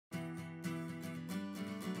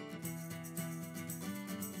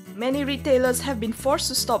Many retailers have been forced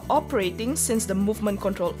to stop operating since the movement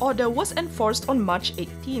control order was enforced on March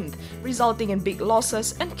 18th, resulting in big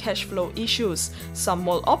losses and cash flow issues. Some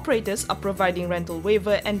mall operators are providing rental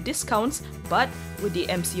waiver and discounts, but with the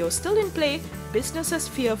MCO still in play, businesses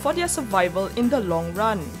fear for their survival in the long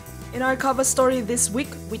run. In our cover story this week,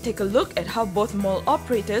 we take a look at how both mall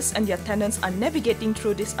operators and their tenants are navigating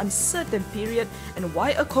through this uncertain period and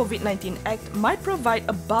why a COVID-19 act might provide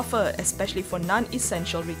a buffer, especially for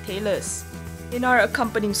non-essential retailers. In our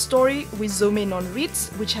accompanying story, we zoom in on REITs,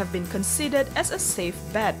 which have been considered as a safe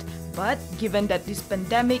bet. But given that this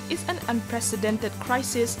pandemic is an unprecedented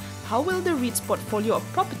crisis, how will the REITs portfolio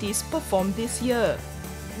of properties perform this year?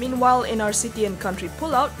 Meanwhile, in our city and country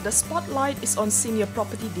pullout, the spotlight is on senior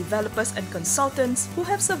property developers and consultants who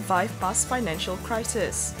have survived past financial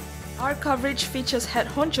crisis. Our coverage features head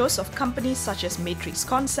honchos of companies such as Matrix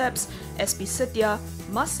Concepts, SP Setia,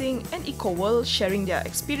 Masing, and EcoWorld sharing their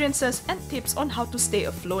experiences and tips on how to stay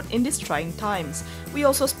afloat in these trying times. We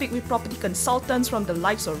also speak with property consultants from the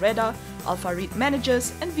likes of Reda, Alpha REIT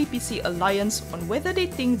managers, and VPC Alliance on whether they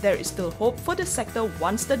think there is still hope for the sector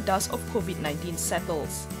once the dust of COVID-19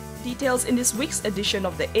 settles. Details in this week's edition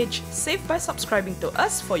of The Edge, save by subscribing to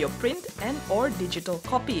us for your print and/or digital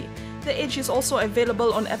copy. The Edge is also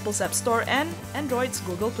available on Apple's App Store and Android's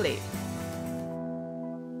Google Play.